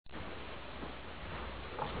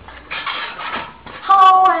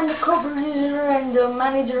co-producer and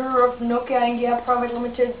manager of Nokia India Private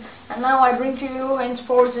Limited, and now I bring to you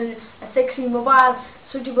henceforth a sexy mobile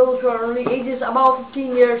suitable for early ages above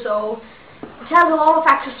 15 years old. It has a lot of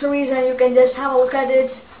accessories and you can just have a look at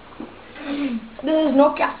it. This is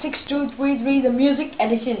Nokia 6233, the Music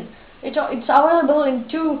Edition. It's available in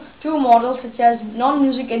two models, such as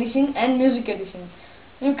non-music edition and music edition.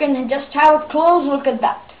 You can just have a close look at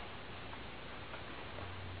that.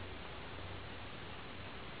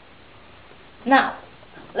 Now,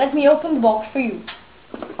 let me open the box for you.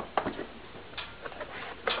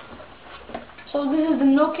 So this is the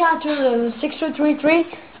Nokia 6233,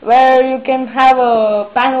 where you can have a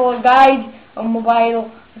panel guide, a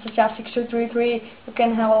mobile such as 6233. You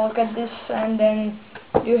can have a look at this, and then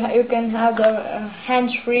you can have the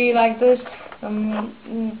hands-free like this,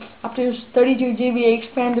 up to 32 GB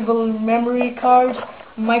expandable memory cards,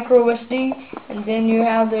 micro SD, and then you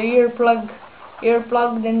have the earplug,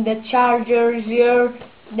 then the chargers here,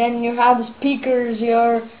 then you have the speakers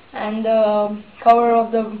here, and the cover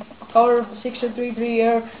of the 6233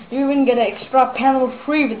 here. You even get an extra panel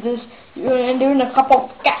free with this, and even a cup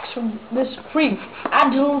of cakes with this free,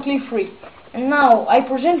 absolutely free. And now I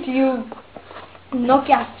present to you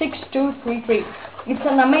Nokia 6233. It's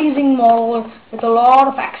an amazing model with a lot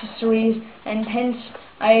of accessories, and hence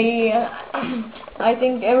I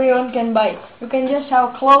think everyone can buy. You can just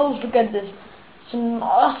have a close look at this. It's an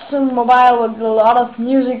awesome mobile with a lot of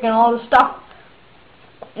music and all the stuff.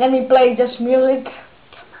 Let me play just music.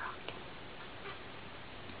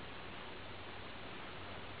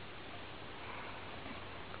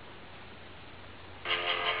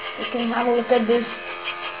 You can have a look at this.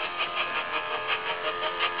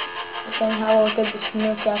 You can have a look at this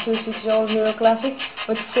Nokia 2600 Classic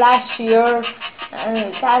with flash here, and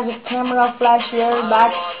it has a camera flash here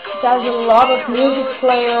back. It has a lot of music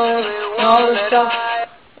players and all this stuff.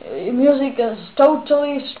 Music is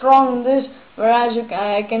totally strong in this, whereas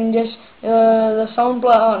I can just the sound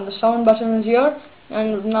button is here,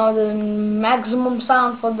 and now the maximum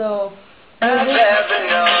sound for the music.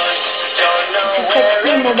 It's a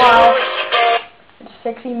sexy mobile. It's a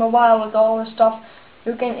sexy mobile with all this stuff.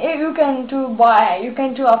 You can too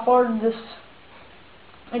afford this.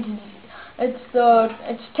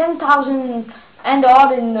 It's 10,000 and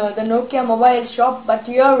odd in the Nokia mobile shop, but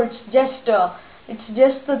here it's just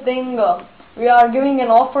the thing. We are giving an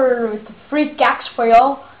offer with free cash for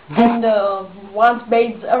y'all, and once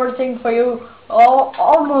bathes everything for you,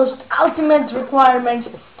 almost ultimate requirements.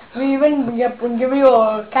 We even give you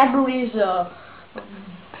a Cadbury's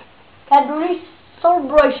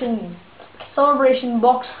celebration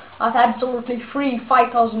box of absolutely free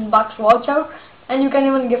 5,000 bucks voucher, and you can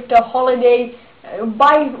even gift a holiday.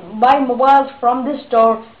 Buy mobiles from this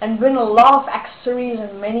store and win a lot of accessories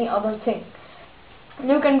and many other things.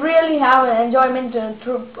 You can really have an enjoyment a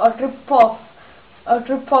trip for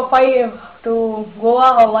 5 to Goa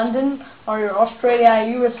or London or Australia,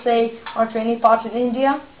 USA, or to any part in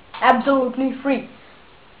India, absolutely free.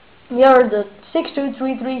 Here the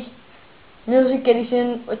 6233 Music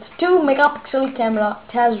Edition with 2-megapixel camera.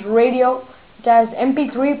 It has radio, it has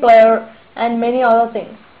MP3 player, and many other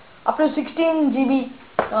things. Up to 16 GB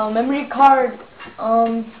memory card,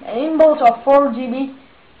 an inbuilt of 4 GB,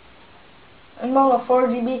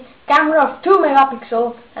 camera of 2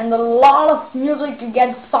 megapixel, and a lot of music. You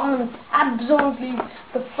get sound, absolutely,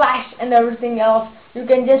 the flash and everything else. You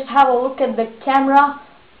can just have a look at the camera.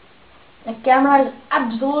 The camera is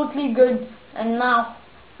absolutely good, and now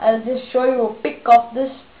I'll just show you a pic of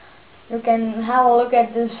this. You can have a look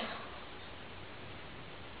at this.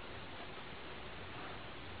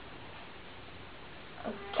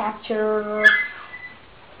 A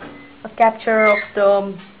capture of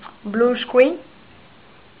the blue screen.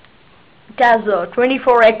 It has a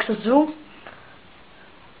 24x zoom.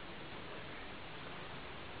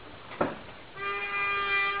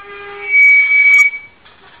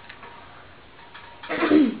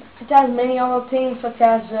 It has many other things, such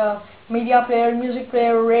as media player, music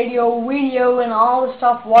player, radio, video, and all the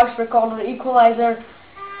stuff, voice recorder, equalizer,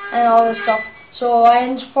 and all the stuff. So I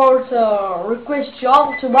henceforth request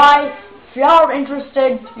y'all to buy. If you are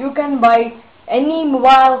interested, you can buy any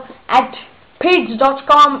mobile at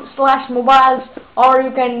peeds.com/mobiles, or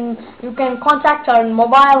you can contact our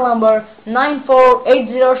mobile number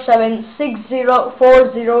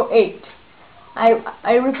 94807-60408.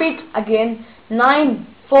 I repeat again,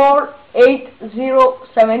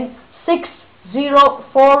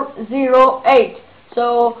 94807-60408.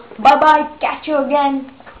 So bye bye, catch you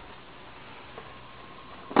again.